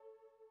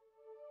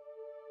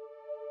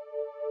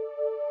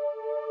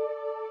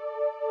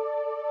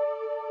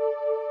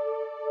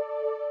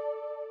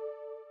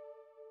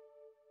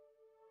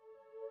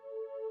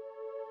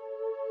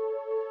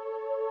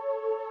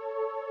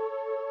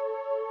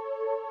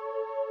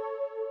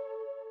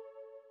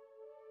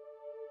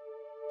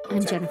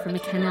I'm Jennifer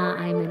McKenna.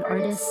 I'm an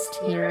artist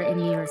here in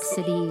New York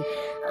City.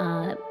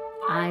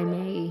 I'm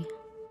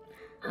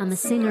a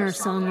singer,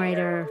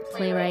 songwriter,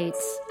 playwright,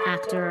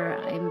 actor.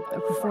 I'm a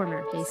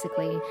performer,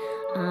 basically,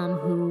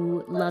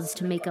 who loves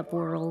to make up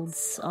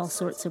worlds, all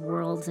sorts of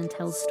worlds, and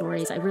tells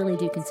stories. I really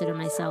do consider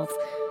myself,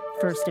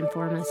 first and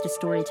foremost, a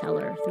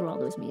storyteller through all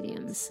those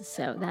mediums.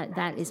 So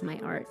that is my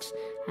art.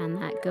 And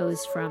that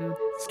goes from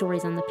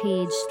stories on the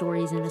page,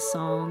 stories in a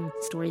song,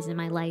 stories in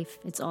my life.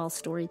 It's all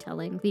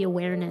storytelling. The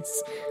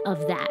awareness of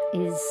that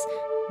is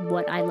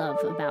what I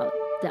love about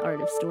the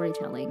art of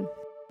storytelling.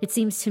 It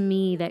seems to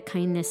me that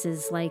kindness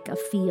is like a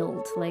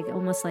field, like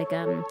almost like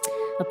a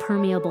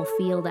permeable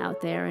field out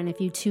there. And if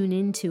you tune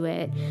into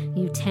it,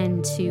 you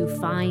tend to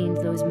find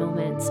those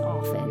moments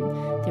often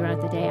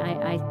throughout the day.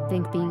 I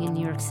think being in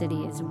New York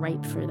City is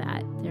ripe for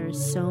that.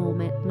 There's so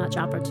much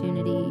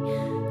opportunity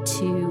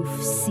to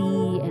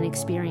see and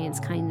experience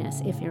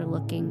kindness if you're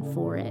looking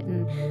for it.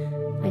 And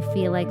I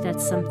feel like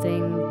that's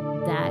something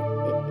that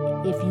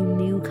if you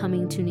knew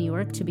coming to New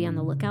York to be on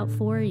the lookout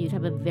for, you'd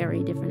have a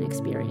very different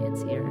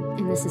experience here.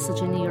 And this is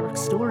such a New York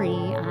story.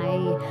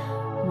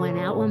 I went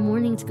out one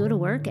morning to go to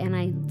work and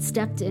I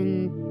stepped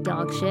in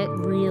dog shit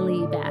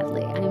really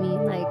badly. I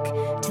mean,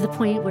 like to the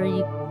point where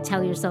you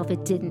tell yourself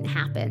it didn't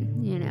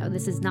happen. You know,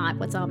 this is not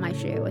what's on my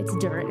shoe. It's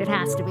dirt. It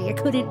has to be. It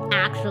couldn't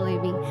actually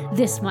be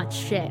this much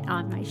shit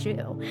on my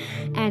shoe.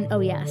 And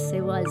oh yes,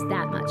 it was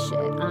that much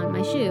shit on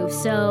my shoe.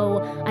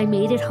 So I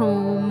made it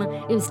home.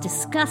 It was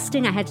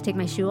disgusting. I had to take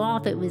my shoe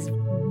off. It was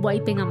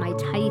wiping on my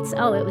tights.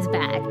 Oh, it was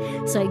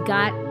bad. So I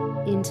got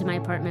into my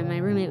apartment. My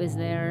roommate was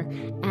there,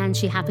 and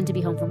she happened to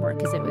be home from work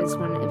because it was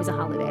a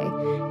holiday.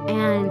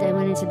 And I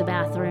went into the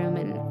bathroom,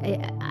 and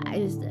I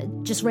was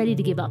just ready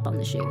to give up on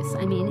the shoes.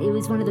 I mean, it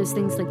was one of those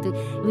things like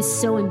it was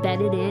so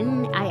embedded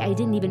in. I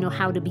didn't even know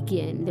how to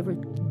begin. There were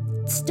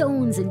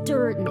stones and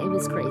dirt, and it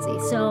was crazy.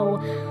 So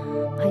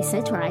I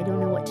said to her, I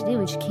don't know what to do.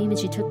 And she came and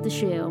she took the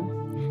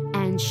shoe,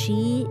 and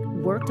she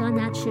worked on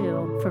that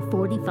shoe for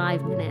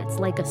 45 minutes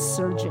like a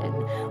surgeon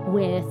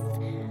with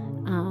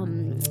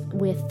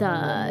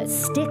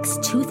sticks,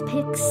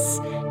 toothpicks,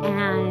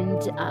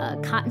 and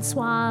cotton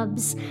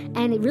swabs.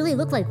 And it really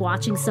looked like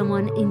watching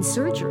someone in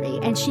surgery.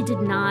 And she did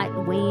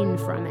not wane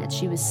from it.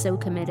 She was so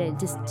committed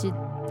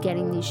to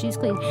getting these shoes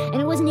clean. And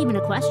it wasn't even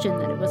a question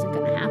that it wasn't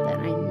going to happen.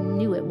 I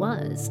knew it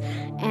was.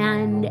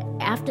 And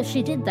after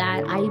she did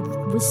that, I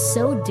was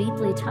so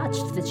deeply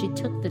touched that she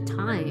took the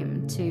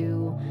time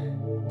to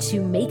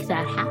make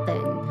that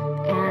happen.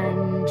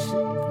 And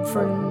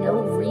for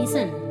no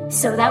reason.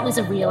 So that was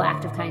a real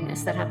act of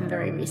kindness that happened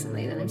very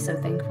recently that I'm so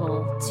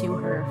thankful to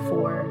her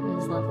for. It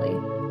was lovely.